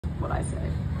what I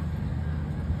say.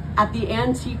 At the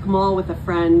antique mall with a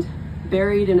friend,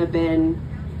 buried in a bin,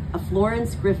 a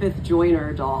Florence Griffith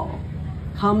Joyner doll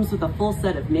comes with a full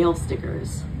set of nail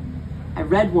stickers. I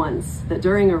read once that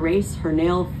during a race, her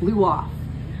nail flew off.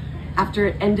 After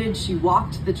it ended, she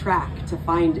walked the track to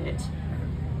find it.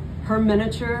 Her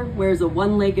miniature wears a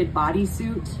one-legged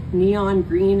bodysuit, neon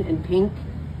green and pink,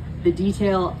 the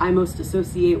detail I most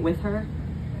associate with her.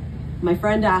 My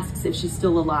friend asks if she's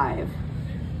still alive.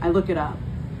 I look it up.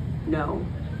 No,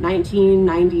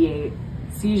 1998,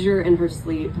 seizure in her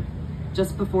sleep,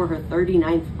 just before her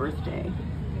 39th birthday.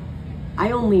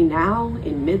 I only now,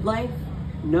 in midlife,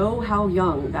 know how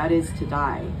young that is to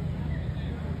die.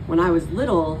 When I was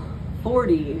little,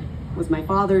 40 was my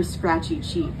father's scratchy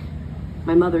cheek,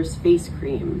 my mother's face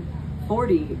cream.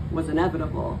 40 was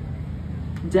inevitable.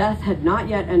 Death had not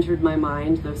yet entered my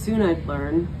mind, though soon I'd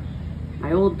learn.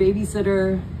 My old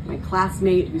babysitter, my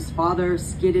classmate whose father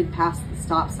skidded past the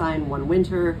stop sign one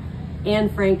winter, Anne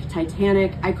Frank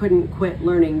Titanic, I couldn't quit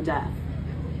learning death.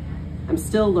 I'm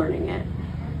still learning it,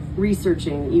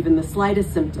 researching even the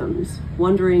slightest symptoms,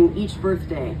 wondering each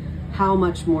birthday how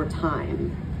much more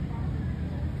time.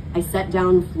 I set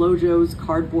down Flojo's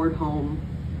cardboard home.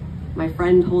 My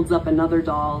friend holds up another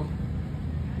doll.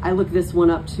 I look this one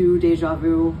up too, deja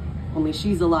vu, only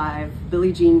she's alive,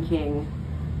 Billie Jean King,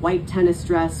 white tennis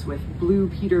dress with blue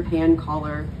Peter Pan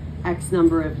collar, X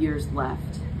number of years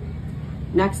left.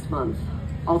 Next month,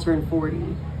 I'll turn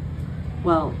 40.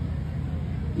 Well,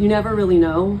 you never really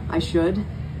know, I should.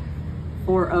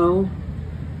 4-0,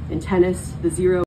 in tennis, the 0